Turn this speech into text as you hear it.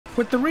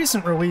With the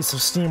recent release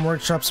of Steam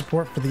Workshop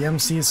support for the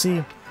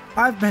MCC,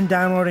 I've been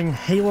downloading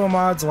Halo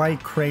mods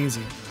like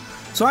crazy.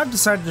 So I've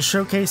decided to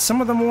showcase some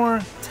of the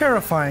more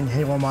terrifying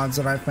Halo mods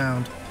that I've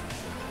found.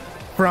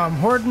 From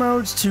Horde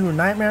modes to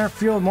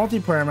nightmare-fueled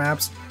multiplayer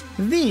maps,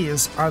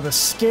 these are the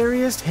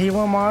scariest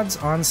Halo mods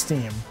on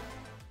Steam.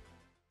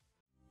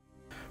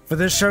 For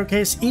this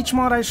showcase, each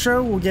mod I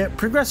show will get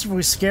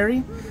progressively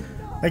scary.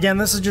 Again,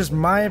 this is just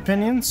my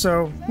opinion,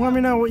 so let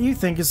me know what you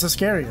think is the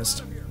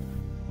scariest.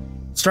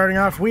 Starting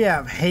off, we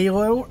have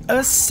Halo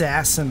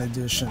Assassin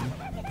Edition.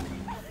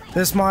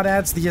 This mod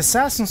adds the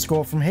Assassin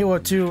Skull from Halo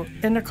 2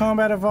 into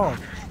Combat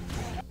Evolved,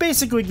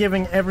 basically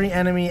giving every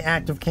enemy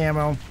active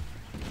camo.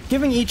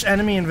 Giving each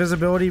enemy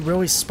invisibility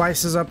really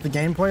spices up the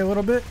gameplay a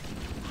little bit,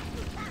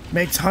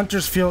 makes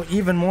hunters feel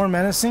even more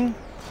menacing.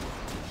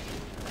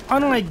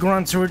 Unlike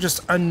grunts who are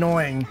just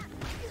annoying,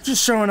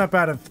 just showing up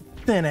out of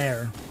thin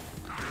air.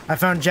 I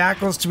found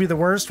jackals to be the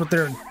worst with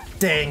their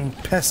dang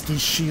pesky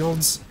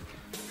shields.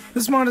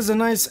 This mod is a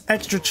nice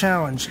extra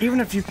challenge, even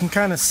if you can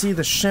kind of see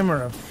the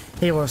shimmer of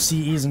Halo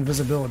CE's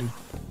invisibility.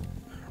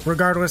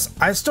 Regardless,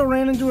 I still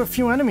ran into a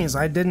few enemies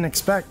I didn't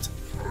expect.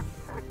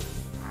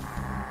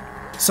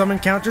 Some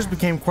encounters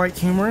became quite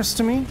humorous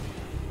to me.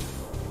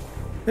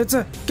 It's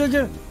a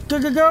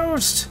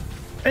ghost!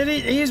 And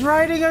he's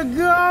riding a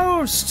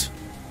ghost!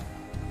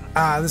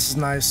 Ah, this is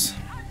nice.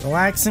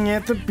 Relaxing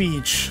at the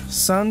beach.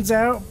 Sun's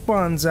out,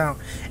 fun's out.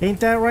 Ain't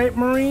that right,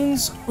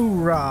 Marines?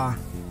 Hoorah!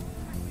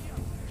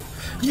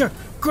 Yeah,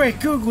 great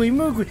googly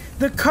moogly.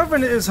 The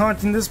Covenant is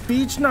haunting this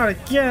beach, not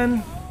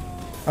again.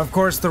 Of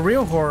course, the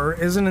real horror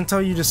isn't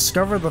until you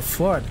discover the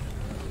Flood.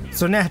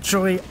 So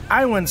naturally,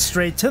 I went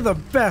straight to the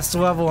best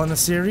level in the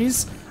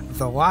series,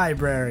 the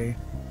library.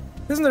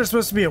 Isn't there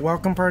supposed to be a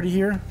welcome party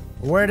here?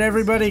 Where'd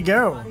everybody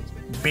go?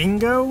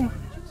 Bingo?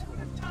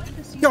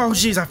 Oh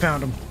jeez, I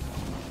found him.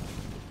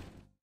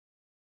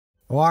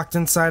 Locked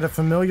inside a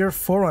familiar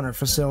Forerunner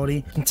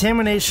facility,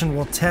 Contamination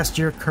will test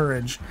your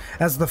courage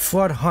as the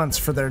Flood hunts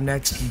for their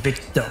next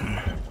victim.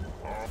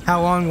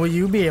 How long will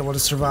you be able to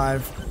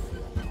survive?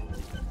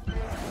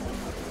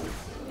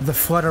 The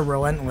Flood are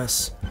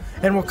relentless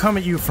and will come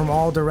at you from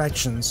all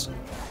directions.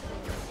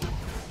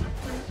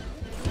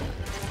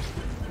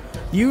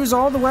 Use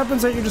all the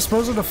weapons at your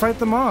disposal to fight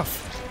them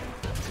off.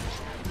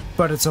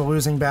 But it's a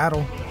losing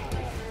battle.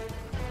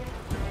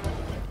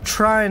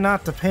 Try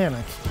not to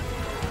panic.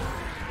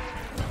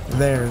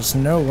 There's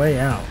no way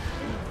out.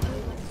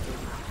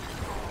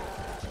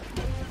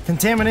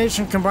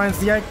 Contamination combines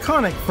the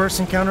iconic first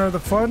encounter of the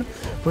Flood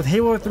with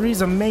Halo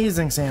 3's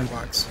amazing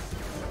sandbox.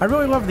 I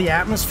really love the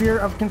atmosphere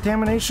of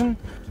Contamination,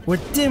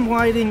 with dim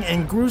lighting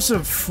and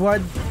gruesome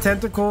Flood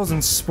tentacles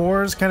and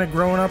spores kind of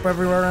growing up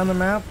everywhere around the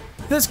map.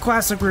 This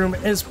classic room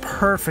is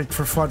perfect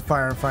for Flood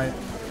firefight.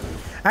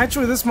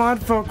 Actually, this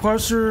mod felt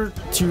closer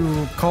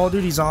to Call of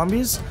Duty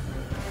Zombies.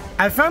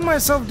 I found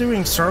myself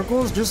doing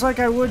circles just like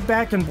I would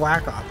back in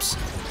Black Ops.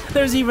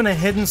 There's even a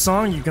hidden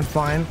song you can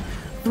find.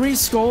 3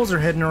 skulls are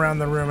hidden around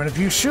the room, and if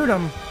you shoot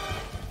them,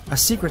 a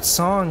secret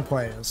song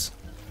plays.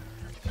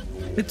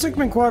 It took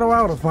me quite a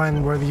while to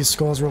find where these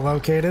skulls were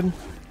located.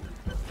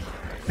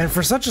 And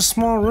for such a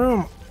small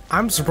room,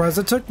 I'm surprised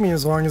it took me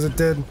as long as it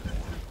did.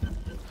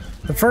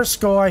 The first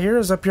skull I hear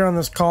is up here on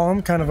this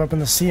column, kind of up in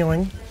the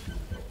ceiling.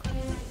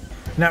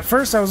 And at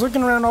first I was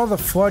looking around all the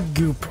Flood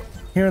goop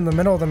here in the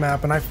middle of the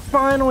map, and I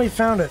finally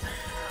found it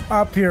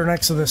up here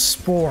next to this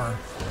spore.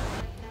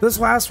 This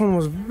last one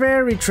was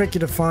very tricky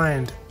to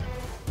find,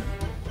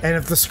 and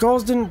if the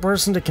skulls didn't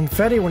burst into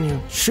confetti when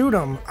you shoot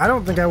them, I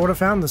don't think I would have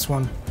found this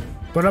one.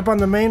 But up on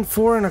the main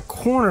floor in a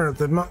corner,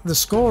 the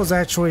skull is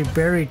actually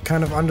buried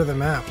kind of under the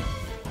map.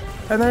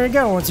 And there you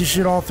go, once you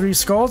shoot all 3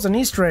 skulls, an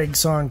Easter egg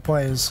song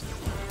plays.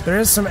 There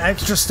is some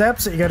extra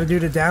steps that you gotta do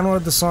to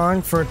download the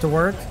song for it to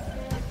work.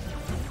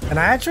 And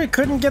I actually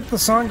couldn't get the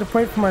song to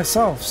play for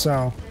myself,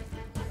 so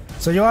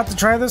you'll have to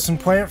try this and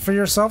play it for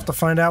yourself to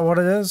find out what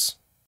it is.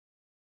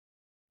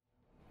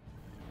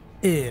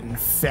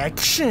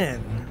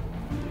 Infection.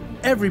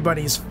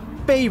 Everybody's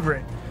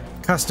favorite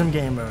custom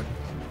game mode.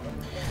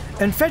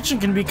 Infection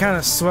can be kind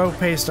of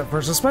slow-paced at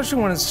first,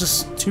 especially when it's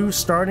just 2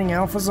 starting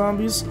alpha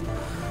zombies.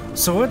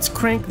 So let's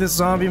crank this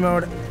zombie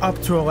mode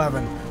up to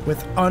 11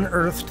 with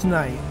Unearthed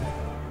Night.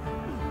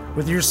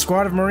 With your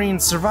squad of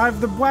Marines,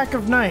 survive the black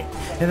of night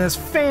in this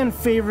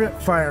fan-favorite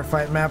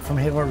firefight map from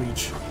Halo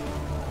Reach.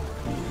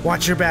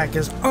 Watch your back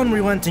as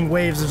unrelenting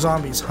waves of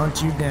zombies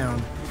hunt you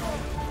down.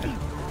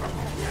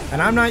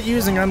 And I'm not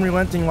using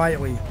unrelenting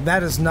lightly.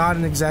 That is not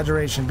an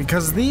exaggeration,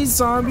 because these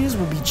zombies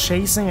will be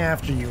chasing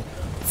after you.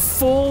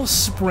 Full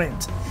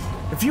sprint.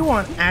 If you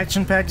want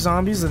action-packed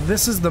zombies,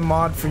 this is the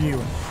mod for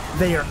you.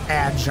 They are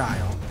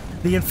agile.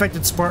 The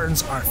infected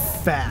Spartans are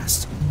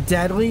fast,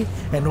 deadly,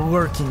 and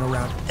lurking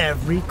around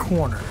every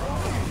corner.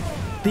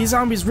 These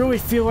zombies really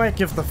feel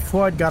like if the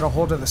Flood got a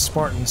hold of the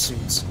Spartan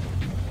suits.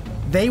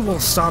 They will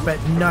stop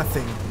at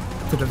nothing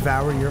to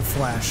devour your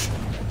flesh.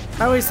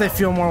 At least they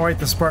feel more like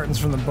the Spartans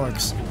from the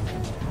books.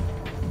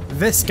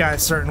 This guy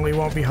certainly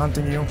won't be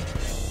hunting you.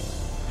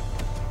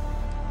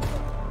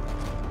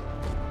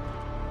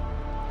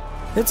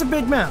 It's a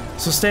big map,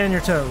 so stay on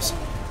your toes.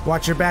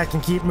 Watch your back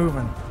and keep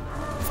moving.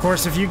 Of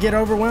course, if you get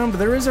overwhelmed,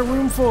 there is a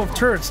room full of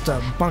turrets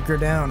to bunker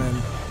down in.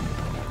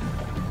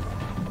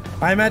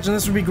 I imagine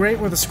this would be great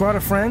with a squad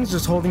of friends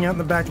just holding out in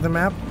the back of the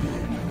map.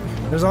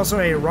 There's also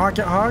a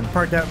rocket hog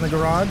parked out in the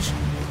garage.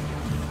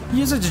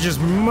 Use it to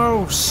just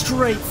mow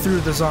straight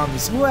through the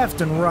zombies,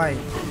 left and right.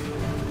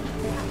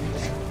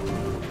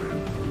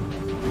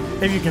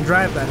 If you can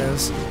drive, that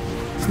is.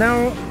 It's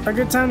now a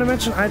good time to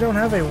mention I don't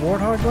have a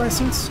Warthog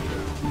license.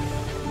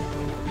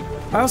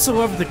 I also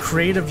love the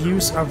creative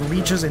use of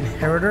Leech's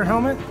Inheritor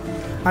helmet.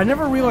 I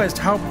never realized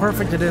how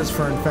perfect it is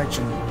for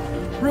infection.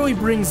 Really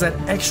brings that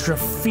extra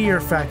fear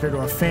factor to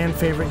a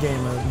fan-favorite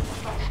game mode.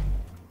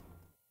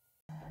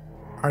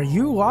 Are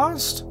you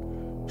lost?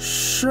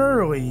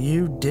 Surely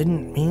you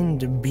didn't mean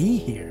to be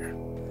here.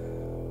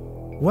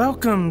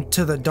 Welcome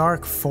to the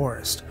Dark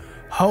Forest,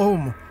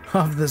 home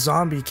of the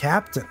zombie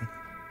captain.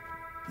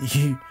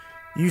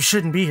 You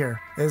shouldn't be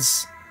here.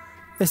 It's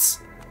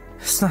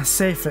not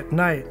safe at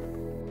night.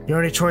 Your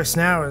only choice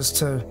now is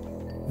to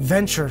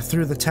venture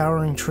through the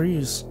towering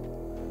trees.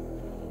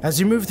 As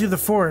you move through the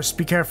forest,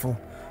 be careful.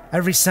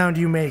 Every sound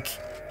you make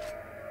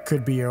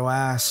could be your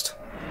last.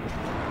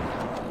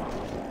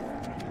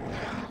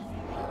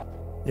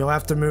 You'll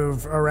have to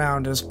move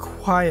around as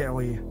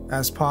quietly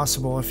as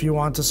possible if you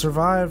want to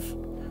survive.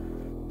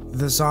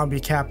 The zombie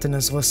captain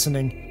is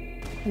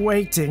listening,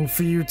 waiting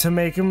for you to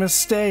make a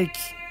mistake.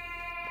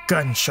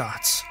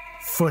 Gunshots,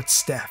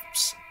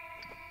 footsteps.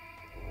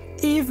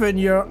 Even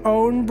your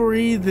own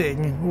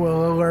breathing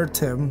will alert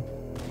him.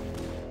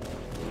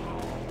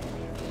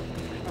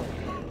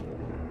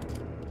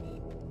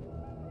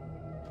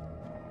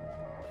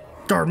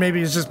 Or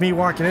maybe it's just me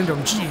walking into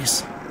him.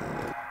 Jeez.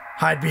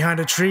 Hide behind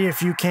a tree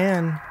if you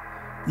can.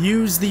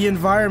 Use the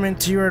environment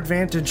to your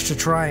advantage to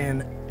try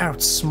and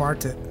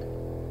outsmart it.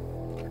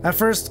 At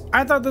first,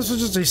 I thought this was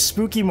just a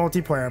spooky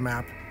multiplayer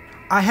map.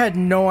 I had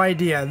no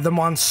idea the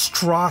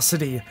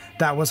monstrosity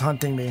that was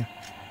hunting me.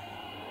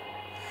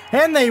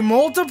 And they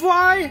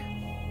multiply?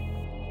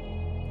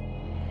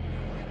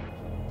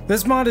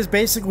 This mod is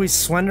basically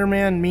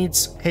Slenderman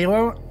meets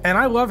Halo, and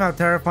I love how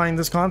terrifying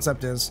this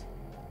concept is.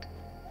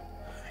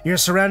 You're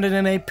surrounded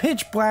in a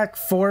pitch black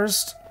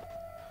forest,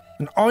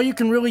 and all you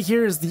can really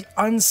hear is the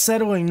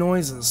unsettling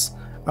noises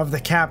of the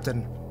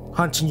captain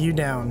hunting you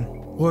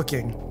down,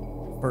 looking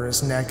for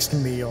his next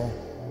meal.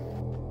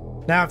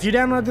 Now, if you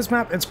download this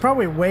map, it's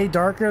probably way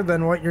darker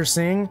than what you're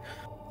seeing.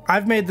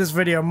 I've made this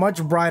video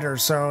much brighter,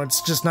 so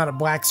it's just not a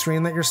black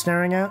screen that you're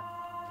staring at.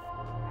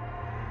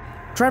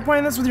 Try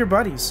playing this with your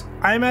buddies.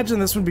 I imagine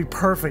this would be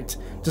perfect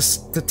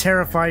just to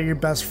terrify your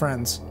best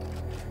friends.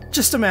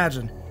 Just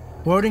imagine,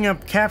 loading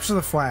up Capture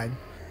the Flag.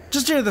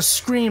 Just hear the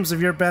screams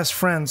of your best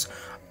friends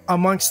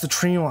amongst the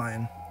tree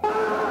line.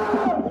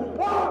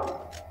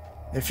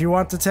 If you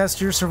want to test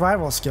your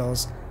survival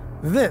skills,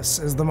 this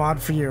is the mod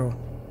for you.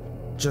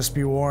 Just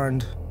be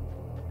warned,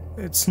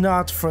 it's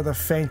not for the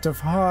faint of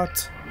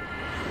heart.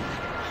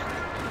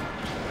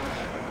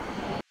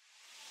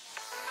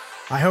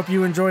 I hope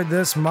you enjoyed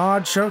this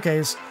mod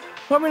showcase.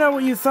 Let me know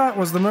what you thought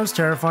was the most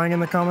terrifying in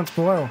the comments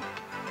below.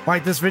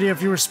 Like this video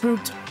if you were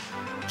spooked.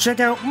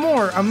 Check out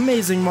more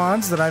amazing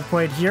mods that I've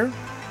played here.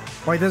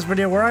 Like this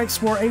video where I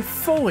explore a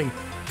fully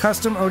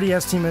custom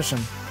ODST mission.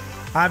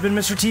 I've been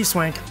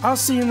MrTswank. I'll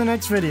see you in the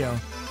next video.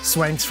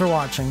 Swanks for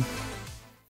watching.